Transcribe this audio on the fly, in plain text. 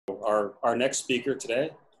Our next speaker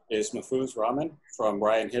today is Mahfuzur Rahman from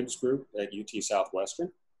Ryan Hibbs Group at UT Southwestern.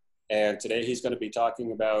 And today he's going to be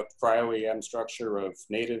talking about Cryo-EM structure of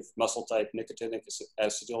native muscle type nicotinic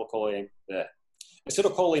acetylcholine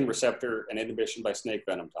receptor and inhibition by snake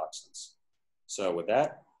venom toxins. So with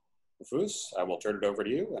that, Mahfuz, I will turn it over to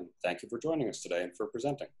you, and thank you for joining us today and for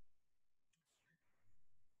presenting.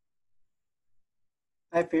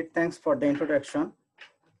 Hi, Pete. Thanks for the introduction.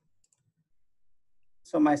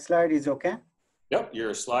 So my slide is okay? Yep,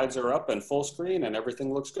 your slides are up and full screen and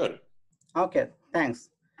everything looks good. Okay, thanks.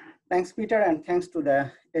 Thanks, Peter, and thanks to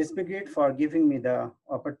the SBGrid for giving me the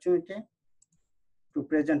opportunity to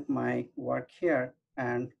present my work here.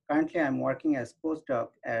 And currently I'm working as postdoc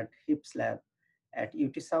at Hibbs lab at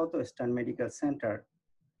UT Southwestern Medical Center.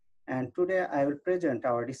 And today I will present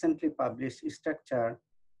our recently published structure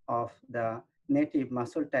of the native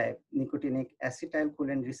muscle type nicotinic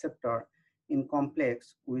acetylcholine receptor in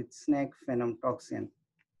complex with snake venom toxin.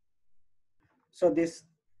 So this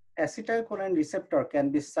acetylcholine receptor can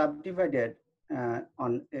be subdivided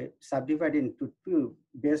into two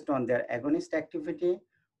based on their agonist activity.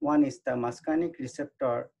 One is the muscarinic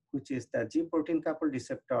receptor, which is the G protein coupled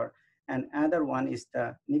receptor, and another one is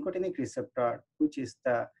the nicotinic receptor, which is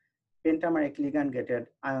the pentameric ligand gated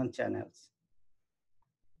ion channels.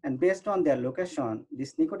 And based on their location,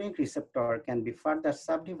 this nicotinic receptor can be further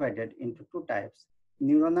subdivided into two types,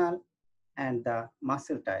 neuronal and the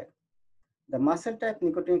muscle type. The muscle type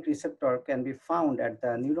nicotinic receptor can be found at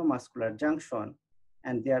the neuromuscular junction,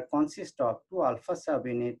 and they consist of two alpha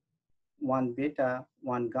subunit, one beta,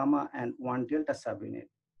 one gamma, and one delta subunit.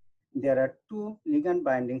 There are two ligand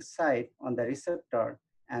binding sites on the receptor,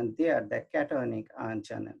 and they are the cationic ion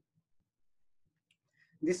channel.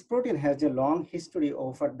 This protein has a long history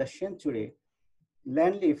over the century.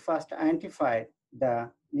 Langley first identified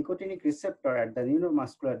the nicotinic receptor at the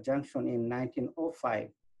neuromuscular junction in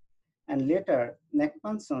 1905. And later,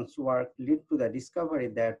 Neckmanson's work led to the discovery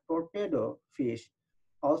that torpedo fish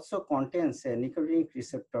also contains a nicotinic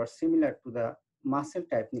receptor similar to the muscle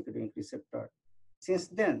type nicotinic receptor. Since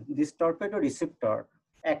then, this torpedo receptor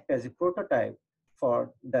acts as a prototype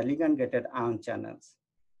for the ligand-gated ion channels.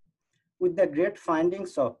 With the great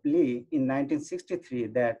findings of Lee in 1963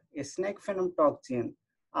 that a snake venom toxin,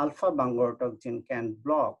 a-bungarotoxin, can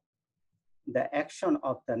block the action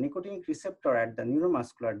of the nicotinic receptor at the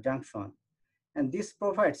neuromuscular junction. And this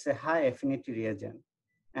provides a high affinity reagent.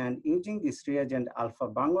 And using this reagent,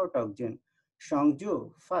 a-bungarotoxin,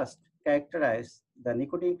 Shangju first characterized the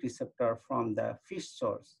nicotinic receptor from the fish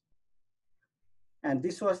source. And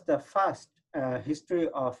this was the first history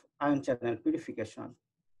of ion channel purification.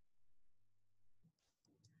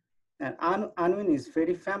 And Unwin is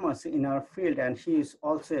very famous in our field, and he is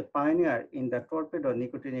also a pioneer in the torpedo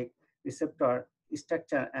nicotinic receptor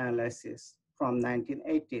structure analysis from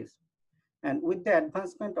 1980s. And with the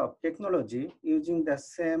advancement of technology using the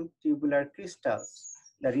same tubular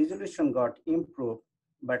crystals, the resolution got improved,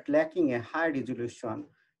 but lacking a high resolution,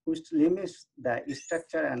 which limits the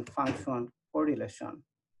structure and function correlation.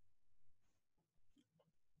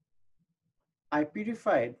 I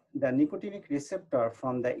purified the nicotinic receptor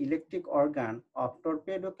from the electric organ of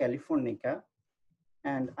Torpedo californica,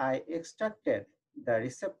 and I extracted the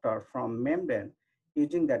receptor from membrane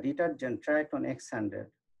using the detergent Triton X100.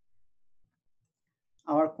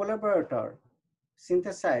 Our collaborator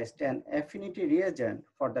synthesized an affinity reagent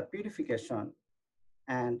for the purification,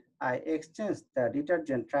 and I exchanged the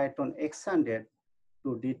detergent Triton X100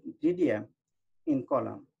 to DDM in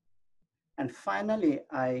column. And finally,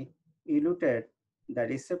 I eluted the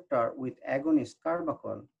receptor with agonist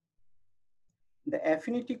carbachol. The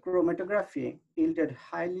affinity chromatography yielded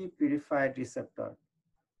highly purified receptor.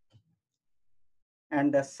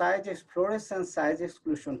 And the fluorescence size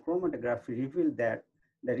exclusion chromatography revealed that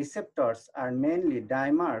the receptors are mainly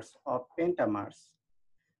dimers of pentamers.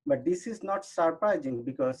 But this is not surprising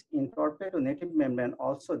because in torpedo native membrane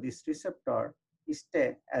also this receptor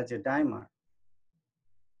stays as a dimer.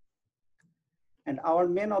 And our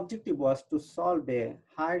main objective was to solve a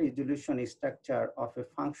high resolution structure of a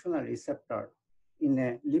functional receptor in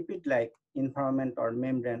a lipid-like environment or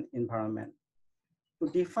membrane environment. To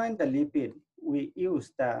define the lipid, we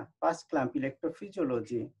used the past clamp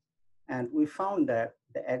electrophysiology, and we found that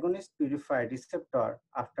the agonist purified receptor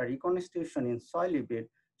after reconstitution in soy lipid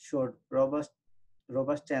showed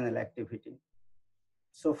robust channel activity.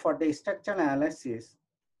 So for the structural analysis,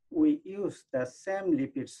 we used the same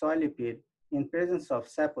lipid, soy lipid, in presence of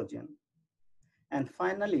sapogen. And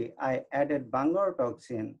finally, I added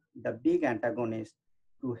bungarotoxin, the big antagonist,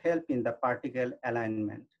 to help in the particle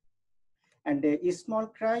alignment. And a small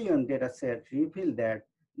cryo-EM dataset revealed that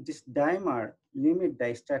this dimer limit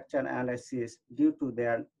the structure analysis due to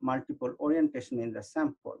their multiple orientation in the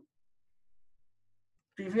sample.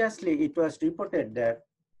 Previously, it was reported that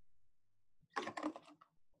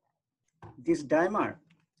this dimer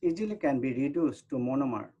easily can be reduced to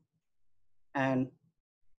monomer, and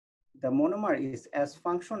the monomer is as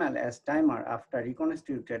functional as dimer after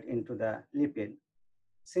reconstituted into the lipid.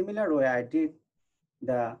 Similar way, I did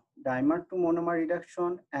the dimer to monomer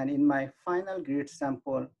reduction, and in my final grid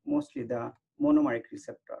sample, mostly the monomeric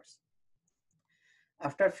receptors.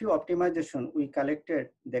 After a few optimization, we collected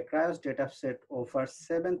the Cryos dataset over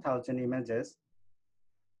 7,000 images,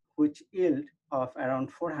 which yield of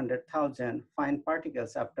around 400,000 fine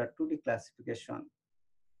particles after 2D classification.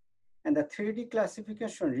 And the 3D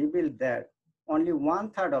classification revealed that only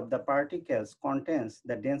 1/3 of the particles contains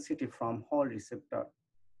the density from whole receptor,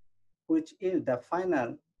 which yield the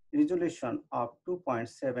final resolution of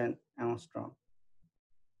 2.7 angstrom.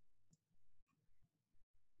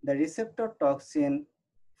 The receptor-toxin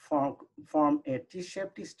form a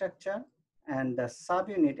T-shaped structure, and the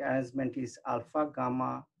subunit arrangement is alpha,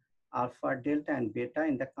 gamma, alpha, delta, and beta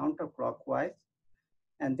in the counterclockwise.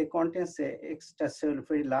 And they contain a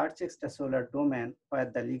very large extracellular domain where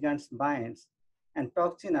the ligands binds, and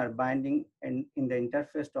toxins are binding in the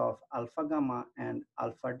interface of alpha, gamma, and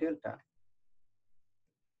alpha, delta.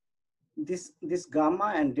 This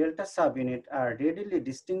gamma and delta subunit are readily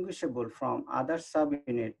distinguishable from other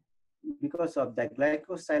subunit because of the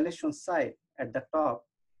glycosylation site at the top,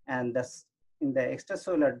 and in the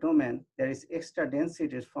extracellular domain, there is extra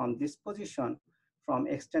densities from this position from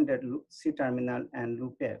extended C-terminal and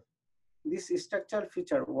loop F. This structural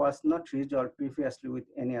feature was not resolved previously with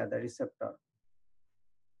any other receptor.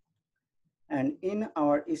 And in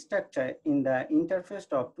our structure, in the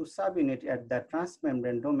interface of two subunits at the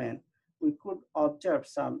transmembrane domain, we could observe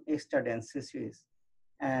some extra densities,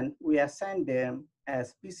 and we assigned them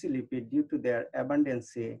as PC lipid due to their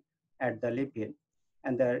abundance at the lipid.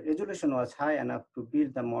 And the resolution was high enough to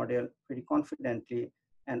build the model very confidently,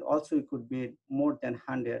 and also we could build more than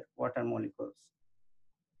 100 water molecules.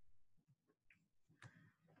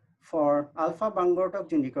 For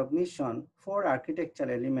alpha-bungarotoxin recognition, 4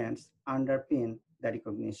 architectural elements underpin the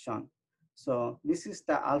recognition. So this is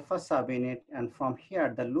the alpha subunit, and from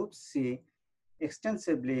here the loop C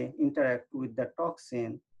extensively interact with the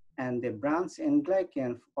toxin, and the branch N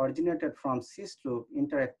glycan originated from cis loop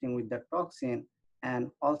interacting with the toxin,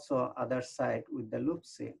 and also other side with the loop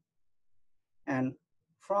C. And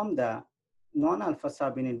from the non-alpha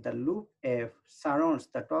subunit, the loop F surrounds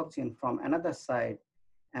the toxin from another side,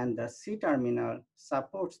 and the C-terminal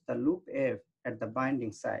supports the loop F at the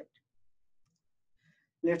binding site.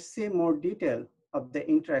 Let's see more detail of the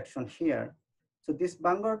interaction here. So this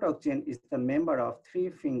bungarotoxin is the member of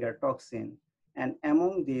 3-finger toxin, and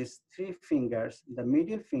among these 3 fingers, the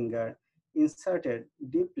middle finger inserted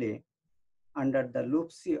deeply under the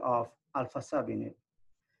loop C of alpha subunit.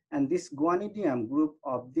 And this guanidium group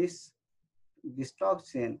of this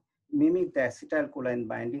toxin mimic the acetylcholine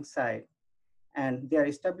binding site, and they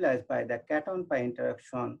are stabilized by the cation pi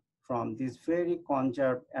interaction from these very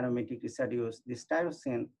conserved aromatic residues, this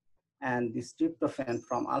tyrosine and this tryptophan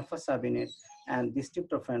from alpha subunit, and this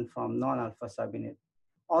tryptophan from non-alpha subunit,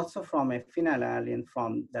 also from a phenylalanine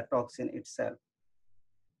from the toxin itself.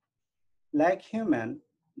 Like human,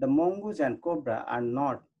 the mongoose and cobra are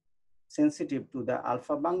not sensitive to the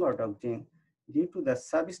alpha bungarotoxin due to the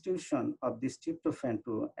substitution of this tryptophan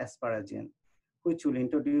to asparagine, which will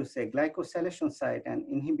introduce a glycosylation site and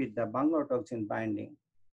inhibit the bungarotoxin binding.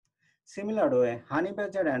 Similar way, honey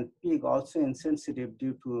badger and pig also insensitive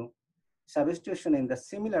due to substitution in the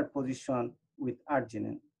similar position with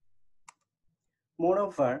arginine.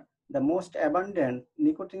 Moreover, the most abundant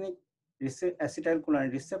nicotinic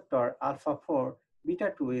acetylcholine receptor alpha-4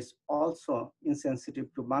 beta-2 is also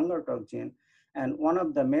insensitive to bungarotoxin, and one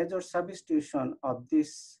of the major substitution of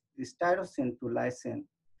this tyrosine to lysine,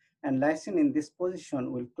 and lysine in this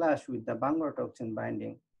position will clash with the bungarotoxin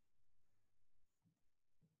binding.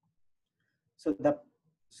 So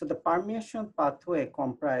the permeation pathway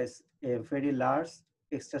comprises a very large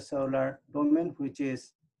extracellular domain, which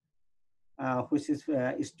is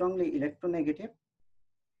strongly electronegative,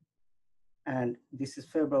 and this is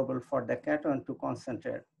favorable for the cation to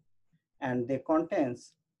concentrate. And they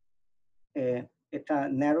contains a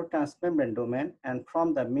narrow transmembrane domain, and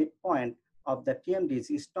from the midpoint of the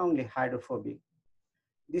TMD is strongly hydrophobic.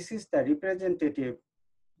 This is the representative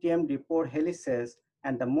TMD pore helices,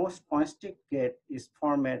 and the most constrict gate is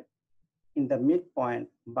formed in the midpoint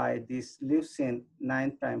by this leucine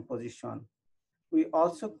 9' position. We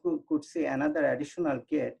also could see another additional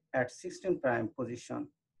gate at 16' position.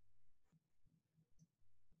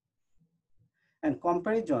 And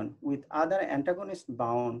comparison with other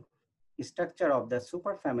antagonist-bound structure of the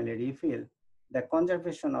superfamily reveal the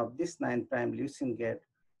conservation of this 9' leucine gate,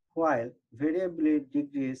 while variability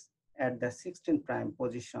degrees at the 16'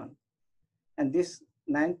 position. And this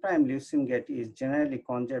 9' leucine gate is generally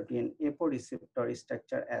conserved in aporeceptor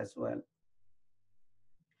structure as well.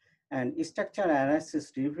 And structural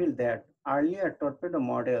analysis revealed that earlier torpedo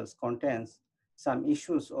models contains some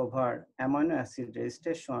issues over amino acid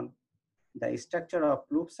registration, the structure of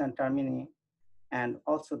loops and termini, and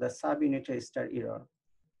also the subunitary star error.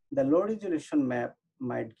 The low resolution map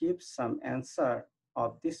might give some answer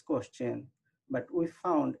of this question, but we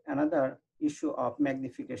found another issue of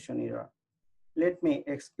magnification error. Let me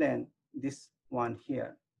explain this one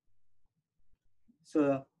here.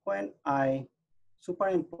 So when I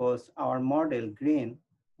superimpose our model green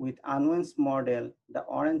with Unwin's model, the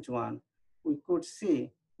orange one, we could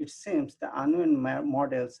see it seems the Unwin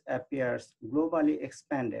models appears globally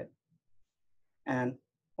expanded. And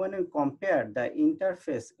when we compare the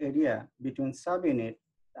interface area between subunit,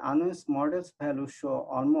 the Unwin's models value show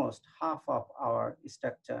almost half of our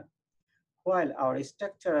structure, while our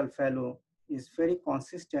structural value is very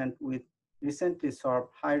consistent with recently solved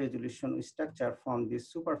high resolution structure from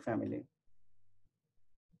this superfamily.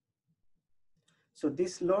 So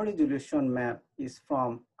this low resolution map is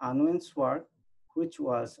from Unwin's work, which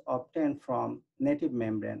was obtained from native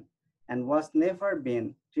membrane and was never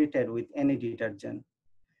been treated with any detergent.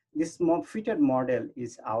 This fitted model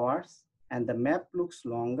is ours, and the map looks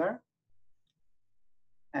longer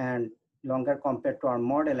compared to our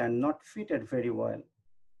model and not fitted very well.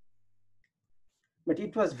 But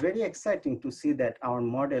it was very exciting to see that our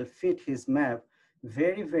model fit his map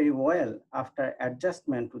very, very well after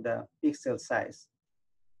adjustment to the pixel size.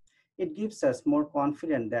 It gives us more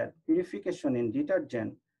confidence that purification in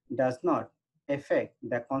detergent does not affect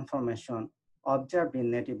the conformation observed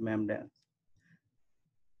in native membranes.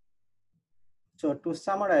 So to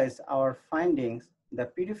summarize our findings, the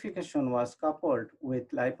purification was coupled with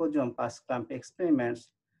liposome pass clamp experiments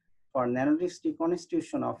for nanodisk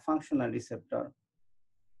reconstitution of functional receptor.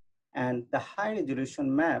 And the high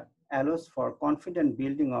resolution map allows for confident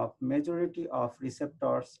building of majority of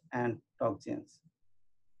receptors and toxins.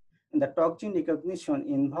 And the toxin recognition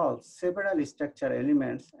involves several structural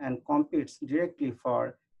elements and competes directly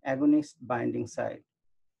for agonist binding site.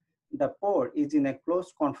 The pore is in a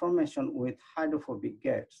close conformation with hydrophobic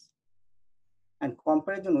gates. And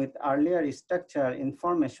comparison with earlier structural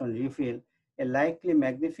information reveal a likely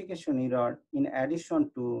magnification error in addition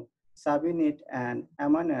to subunit and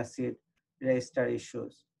amino acid register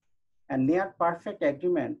issues. And near perfect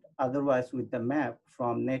agreement otherwise with the map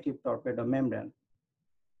from native torpedo membrane.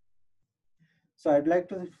 So I'd like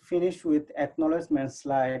to finish with acknowledgement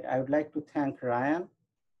slide. I would like to thank Ryan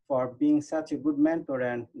for being such a good mentor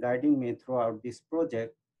and guiding me throughout this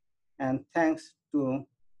project. And thanks to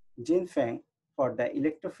Jinfeng for the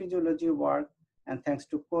electrophysiology work, and thanks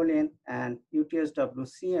to Colin and UTSW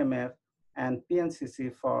CMF and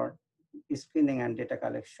PNCC for screening and data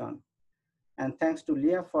collection. And thanks to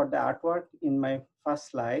Leah for the artwork in my first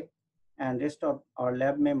slide, and rest of our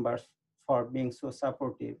lab members for being so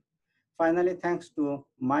supportive. Finally, thanks to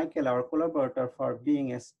Michael, our collaborator, for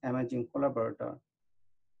being an amazing collaborator.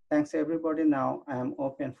 Thanks everybody. Now I am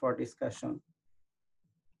open for discussion.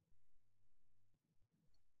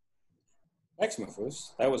 Thanks,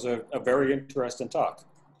 Mahfuz. That was a very interesting talk.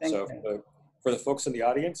 For the folks in the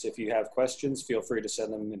audience, if you have questions, feel free to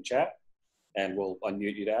send them in chat and we'll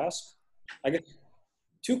unmute you to ask. I guess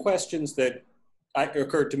two questions that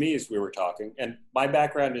occurred to me as we were talking, and my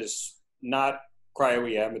background is not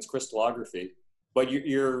Cryo-EM, it's crystallography, but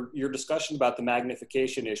your discussion about the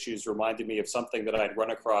magnification issues reminded me of something that I'd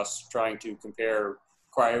run across trying to compare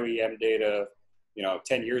Cryo-EM data,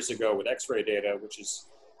 10 years ago with X-ray data, which is,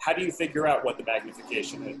 how do you figure out what the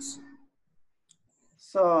magnification is?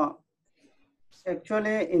 So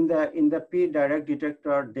actually in the P direct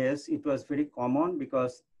detector days, it was very common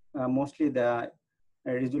because mostly the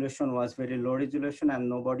resolution was very low resolution and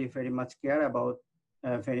nobody very much care about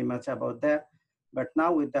that. But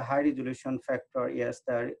now with the high resolution factor, yes,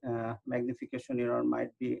 the magnification error might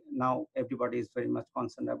be, now everybody is very much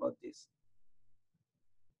concerned about this.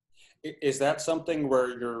 Is that something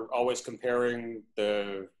where you're always comparing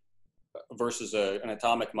the versus an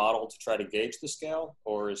atomic model to try to gauge the scale,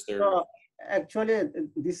 or is there? So actually,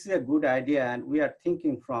 this is a good idea, and we are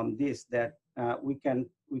thinking from this that we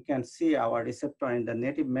can see our receptor in the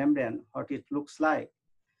native membrane, what it looks like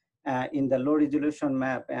in the low resolution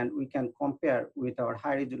map, and we can compare with our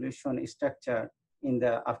high resolution structure in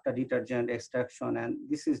the after detergent extraction. And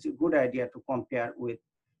this is a good idea to compare with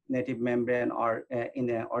native membrane or in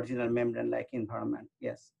the original membrane-like environment.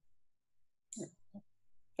 Yes.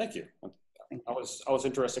 Thank you. Thank I you. was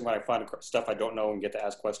interested when I find stuff I don't know and get to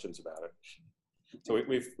ask questions about it. So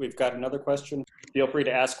we've got another question. Feel free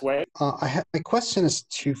to ask away. My question is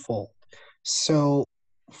twofold. So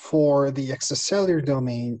for the extracellular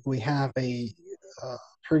domain, we have a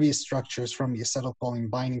previous structures from the acetylcholine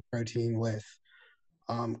binding protein with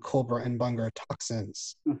cobra and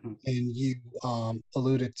bungarotoxins, and you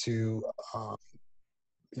alluded to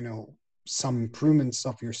you know, some improvements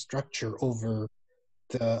of your structure over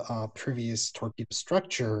the previous torpedo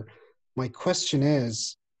structure. My question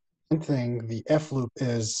is, one thing, the F loop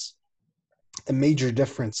is a major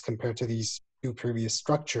difference compared to these two previous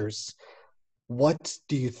structures. What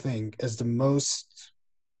do you think is the most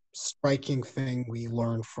striking thing we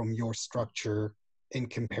learned from your structure in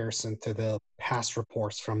comparison to the past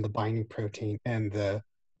reports from the binding protein and the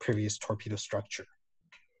previous torpedo structure?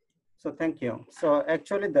 So thank you. So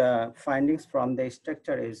actually the findings from the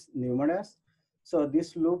structure is numerous. So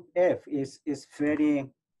this loop F is very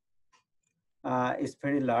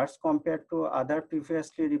large compared to other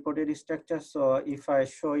previously reported structures. So if I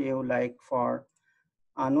show you like for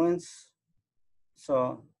unknowns,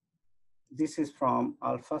 so this is from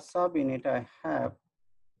alpha subunit I have.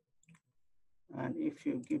 And if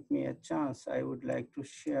you give me a chance, I would like to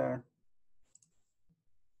share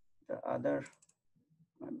the other,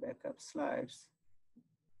 my backup slides.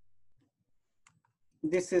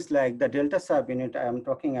 This is like the delta subunit I am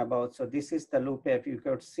talking about. So this is the loop F. You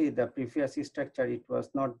could see the previous structure, it was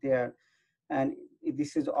not there. And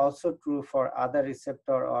this is also true for other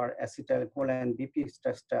receptor or acetylcholine BP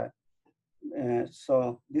structure.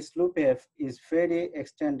 So this loop F is very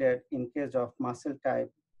extended in case of muscle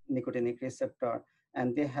type nicotinic receptor,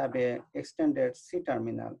 and they have a extended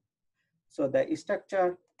C-terminal. So the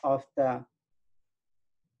structure of the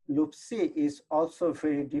loop C is also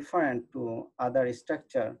very different to other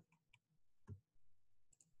structure.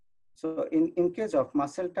 So in case of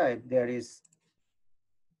muscle type, there is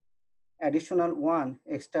additional one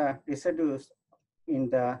extra residues in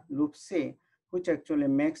the loop C, which actually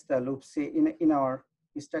makes the loop C in our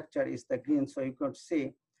structure is the green. So you could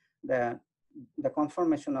see the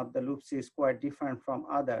conformation of the loop C is quite different from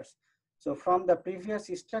others. So from the previous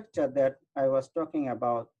structure that I was talking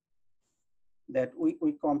about, that we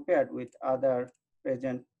compared with other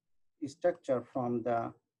present structure from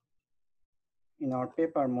the, in our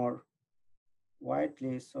paper more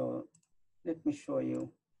widely. So let me show you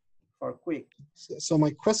for quick. So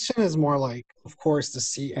my question is more like, of course, the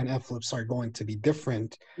C and F loops are going to be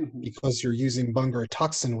different because you're using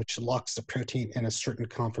bungarotoxin, which locks the protein in a certain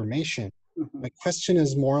conformation. My question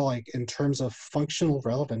is more like in terms of functional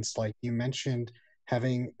relevance, like you mentioned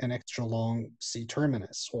having an extra long C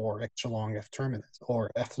terminus or extra long F terminus or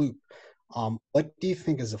F loop. What do you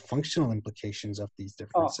think is the functional implications of these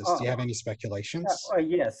differences? Do you have any speculations?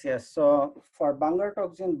 Yes. So for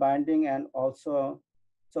bungarotoxin binding and also,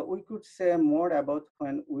 so we could say more about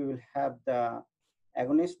when we will have the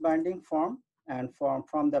agonist binding form, and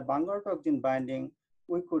from the bungarotoxin binding,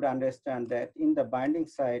 we could understand that in the binding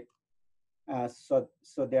site, so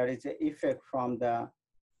there is an effect from the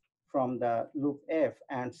loop F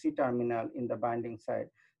and C terminal in the binding site.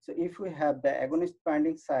 So if we have the agonist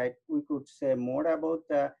binding site, we could say more about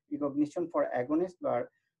the recognition for agonist, but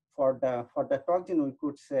for the toxin, we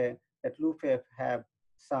could say that loop F have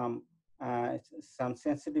some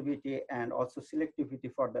sensitivity and also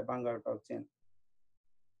selectivity for the bungarotoxin.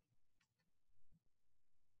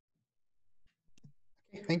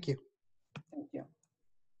 Okay, thank you. Thank you.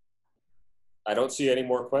 I don't see any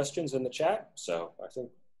more questions in the chat, so I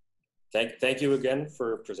think thank you again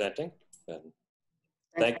for presenting,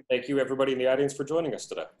 and thank you everybody in the audience for joining us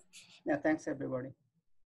today. Yeah, thanks everybody.